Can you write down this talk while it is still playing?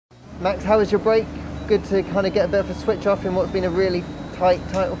Max, how was your break? Good to kind of get a bit of a switch off in what's been a really tight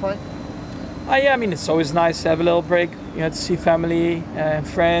title fight? Yeah, I mean, it's always nice to have a little break, to see family and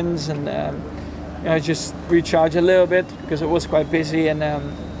friends and just recharge a little bit because it was quite busy, and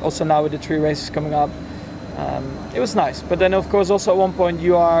also now with the 3 races coming up, it was nice. But then, of course, also at one point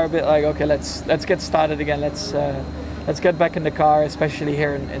you are a bit like, okay, let's get started again. Let's get back in the car, especially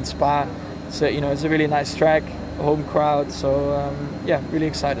here in Spa. So it's a really nice track, home crowd. So yeah, really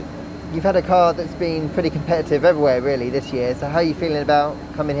excited. You've had a car that's been pretty competitive everywhere really this year. So how are you feeling about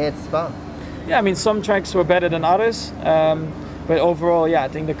coming here to Spa? Yeah, I mean, some tracks were better than others, but overall, yeah, I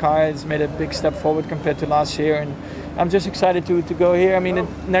think the car has made a big step forward compared to last year, and I'm just excited to go here. I mean,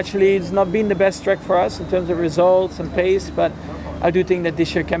 naturally, it's not been the best track for us in terms of results and pace, but I do think that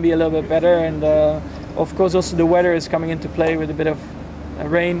this year can be a little bit better, and of course, also the weather is coming into play with a bit of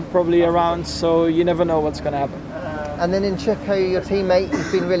rain probably around, so you never know what's going to happen. And then in Checo, your teammate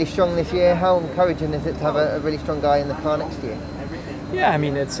has been really strong this year. How encouraging is it to have a really strong guy in the car next year? Yeah, I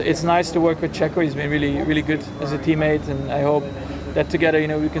mean, it's nice to work with Checo. He's been really good as a teammate, and I hope that together,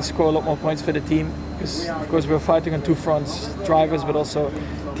 we can score a lot more points for the team. Because of course we're fighting on 2 fronts, drivers, but also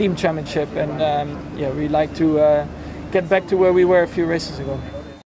team championship, and yeah, we like to get back to where we were a few races ago.